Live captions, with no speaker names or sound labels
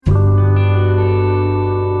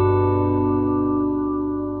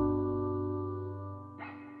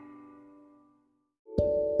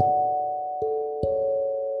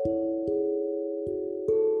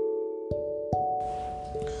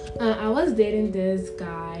dating this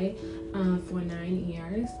guy for 9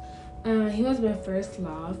 years. He was my first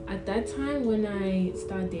love. At that time, when I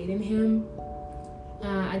started dating him,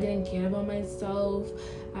 I didn't care about myself.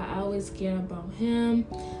 I always cared about him.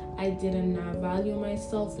 I did not value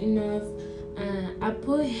myself enough. I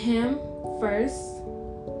put him first.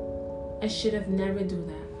 I should have never do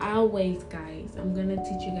that. Always, guys, I'm gonna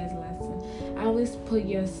teach you guys a lesson. Always put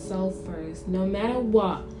yourself first, no matter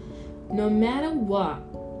what.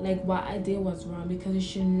 Like, what I did was wrong, because you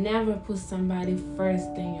should never put somebody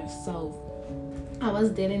first than yourself. I was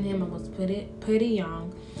dating him. I was pretty young.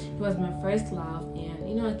 He was my first love,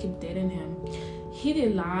 and I keep dating him. He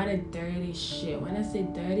did a lot of dirty shit. When I say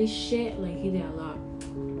dirty shit, like, he did a lot.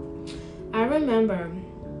 I remember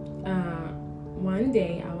one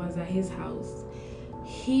day I was at his house.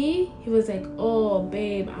 He was like, "Oh,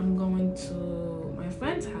 babe, I'm going to my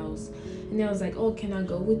friend's house." And I was like, "Oh, can I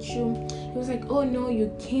go with you?" He was like, "Oh, no, you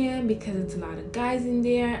can't, because it's a lot of guys in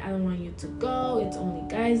there. I don't want you to go. It's only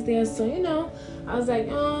guys there." So, I was like,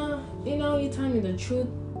 you tell me the truth,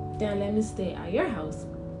 then let me stay at your house.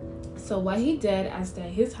 So what he did, I stayed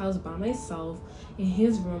at his house by myself in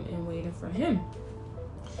his room and waited for him.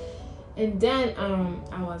 And then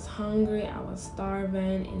I was hungry, I was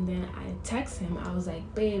starving, and then I text him. I was like,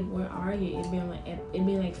 "Babe, where are you? It's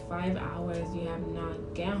been like 5 hours. You have not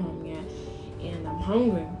get home yet, and I'm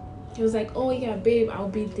hungry." He was like, "Oh yeah, babe,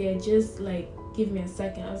 I'll be there. Just like give me a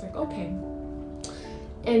second." I was like, "Okay."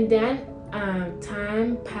 And then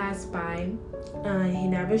time passed by. He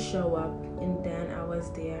never showed up, and then I was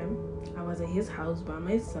there. I was at his house by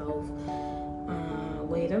myself,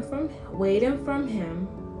 waiting from him.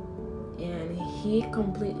 And he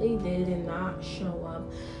completely did not show up.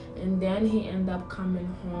 And then he ended up coming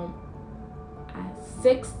home at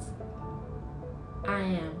 6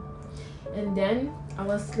 a.m. And then I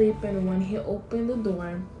was sleeping. When he opened the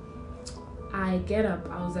door, I get up.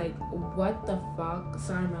 I was like, "What the fuck?"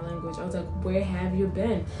 Sorry my language. I was like, "Where have you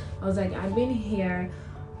been?" I was like, "I've been here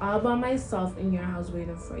all by myself in your house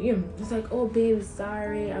waiting for you." It's like, "Oh, babe,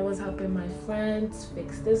 sorry. I was helping my friends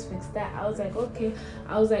fix this, fix that." I was like, "Okay."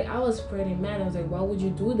 I was pretty mad. I was like, "Why would you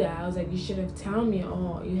do that?" I was like, "You should have told me,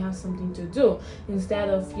 oh, you have something to do, instead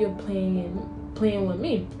of you playing with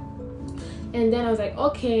me." And then I was like,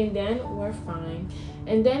 "Okay," and then we're fine.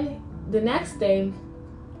 And then the next day,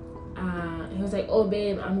 he was like, "Oh,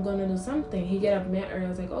 babe, I'm gonna do something." He get up mad early. I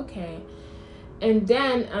was like, "Okay." And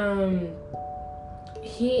then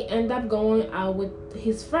he ended up going out with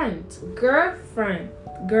his friends,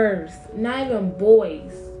 girls, not even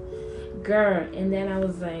boys, girl. And then I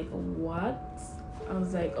was like, "What?" I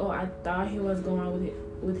was like, "Oh, I thought he was going out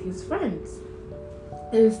with his friends."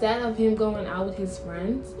 Instead of him going out with his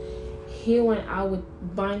friends, he went out with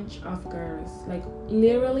bunch of girls, like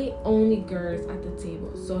literally only girls at the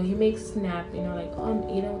table. So he makes snap, like, "Oh, I'm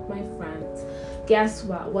eating with my friends." Guess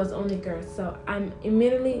what? Was only girls. So I'm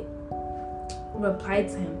immediately replied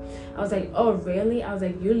to him. I was like, "Oh, really?" I was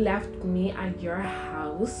like, "You left me at your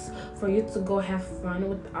house for you to go have fun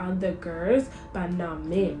with other girls, but not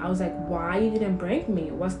me." I was like, "Why you didn't bring me?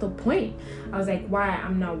 What's the point?" I was like, "Why?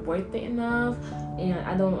 I'm not worth it enough, and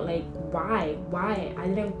I don't like why I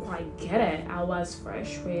didn't quite get it." I was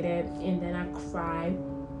frustrated, and then I cried.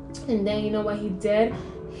 And then you know what he did?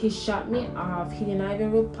 He shut me off. He did not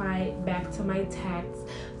even reply back to my text.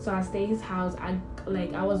 So I stayed at his house.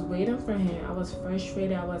 I was waiting for him. I was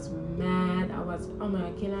frustrated. I was mad. Oh my,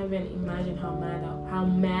 I cannot even imagine how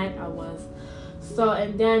mad I was. So,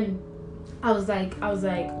 and then I was like,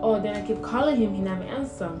 oh, then I keep calling him. He never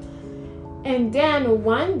answered. And then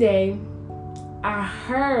one day I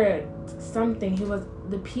heard something.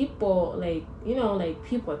 The people, like,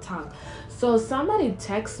 people talk. So somebody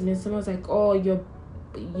texted me. Someone was like, "Oh,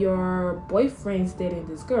 your boyfriend's dating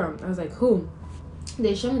this girl." I was like, "Who?"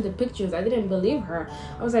 They showed me the pictures. I didn't believe her.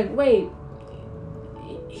 I was like, "Wait,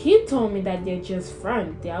 he told me that they're just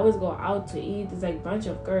friends. They always go out to eat. There's like a bunch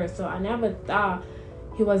of girls." So I never thought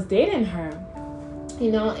he was dating her,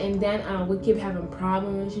 and then we keep having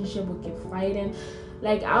problem relationship. We keep fighting.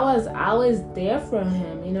 Like, I was there for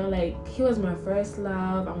him, like, he was my first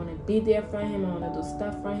love. I want to be there for him. I want to do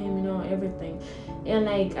stuff for him, everything. And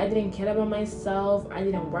like, I didn't care about myself. I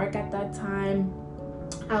didn't work at that time.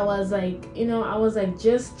 I was like,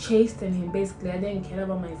 just chasing him. Basically, I didn't care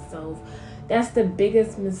about myself. That's the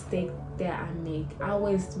biggest mistake that I make. I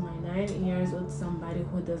waste my 9 years with somebody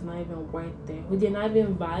who does not even work there, who did not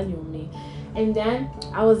even value me. And then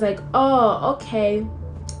I was like, "Oh, okay."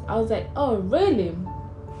 I was like, "Oh, really?"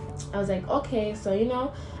 I was like, okay, so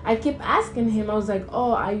I keep asking him. I was like,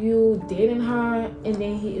 oh, are you dating her? And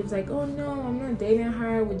then he was like, oh no, I'm not dating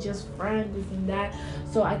her. We're just friends, this and that.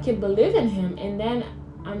 So I keep believing him. And then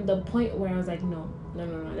I'm the point where I was like, no,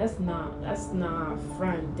 that's not a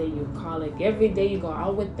friend that you call. Like every day you go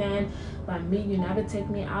out with them, but me, you never take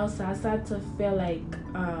me out. So I started to feel like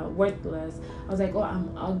worthless. I was like, oh,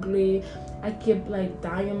 I'm ugly. I keep like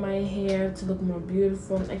dyeing my hair to look more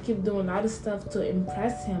beautiful. I keep doing a lot of stuff to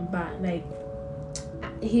impress him, but like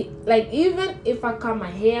he, like, even if I cut my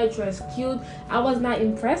hair, dress cute, I was not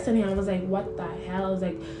impressing him. I was like, what the hell? I was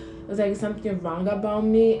like, it was like something wrong about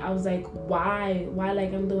me. I was like, why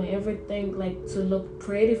like I'm doing everything like to look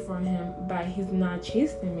pretty for him, but he's not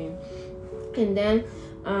chasing me. And then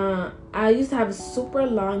I used to have super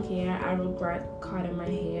long hair. I regret cutting my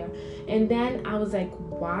hair. And then I was like,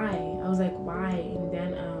 why? And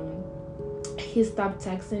then he stopped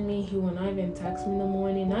texting me. He will not even text me in the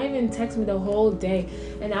morning, not even text me the whole day.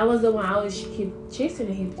 And I was the one, I was keep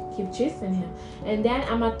chasing him. And then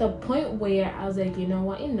I'm at the point where I was like, you know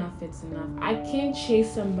what, enough, it's enough. I can't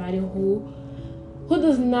chase somebody who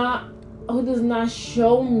does not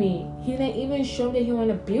show me. He didn't even show that he want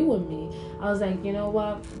to be with me. I was like, you know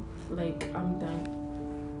what, like, I'm done.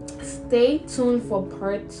 Stay tuned for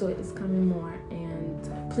part 2. It's coming more.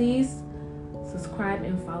 And please subscribe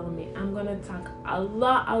and follow me. I'm gonna talk a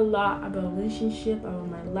lot about relationship, about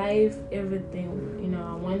my life, everything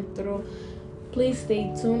I went through. Please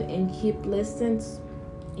stay tuned and keep listening.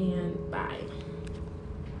 And bye.